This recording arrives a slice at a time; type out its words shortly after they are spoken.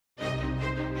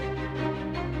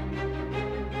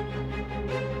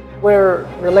We're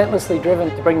relentlessly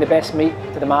driven to bring the best meat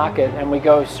to the market, and we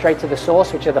go straight to the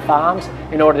source, which are the farms,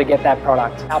 in order to get that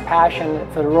product. Our passion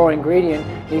for the raw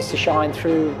ingredient needs to shine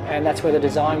through, and that's where the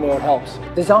design world helps.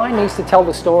 Design needs to tell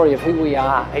the story of who we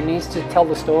are. It needs to tell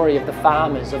the story of the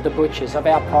farmers, of the butchers, of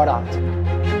our product.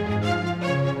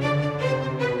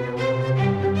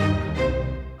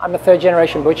 I'm a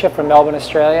third-generation butcher from Melbourne,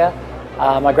 Australia.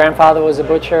 My grandfather was a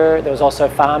butcher. There was also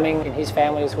farming in his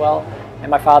family as well. And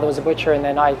my father was a butcher, and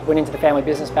then I went into the family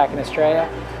business back in Australia.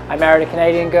 I married a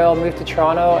Canadian girl, moved to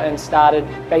Toronto, and started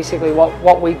basically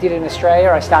what we did in Australia,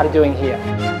 I started doing here.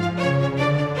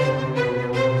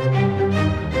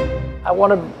 I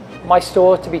wanted my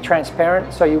store to be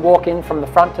transparent, so you walk in from the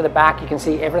front to the back, you can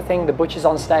see everything, the butchers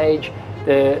on stage,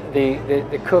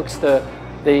 the cooks, the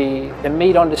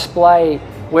meat on display,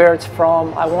 where it's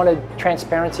from. I wanted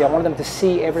transparency, I wanted them to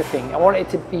see everything. I wanted it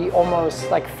to be almost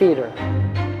like theater.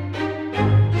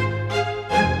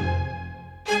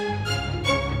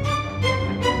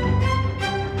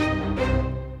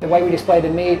 The way we display the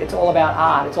meat, it's all about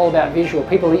art, it's all about visual.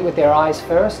 People eat with their eyes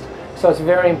first, so it's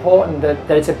very important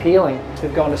that it's appealing.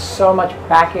 We've gone to so much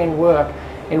back-end work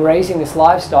in raising this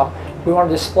livestock. We want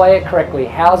to display it correctly,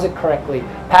 house it correctly,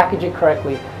 package it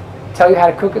correctly, tell you how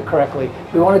to cook it correctly.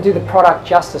 We want to do the product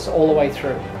justice all the way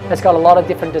through. It's got a lot of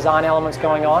different design elements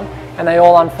going on, and they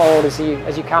all unfold as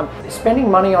you come. Spending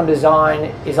money on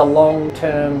design is a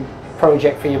long-term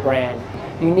project for your brand.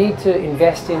 You need to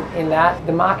invest in that.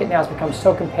 The market now has become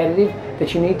so competitive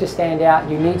that you need to stand out,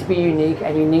 you need to be unique,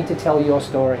 and you need to tell your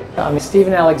story. I'm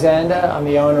Stephen Alexander, I'm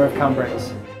the owner of Cumbrae.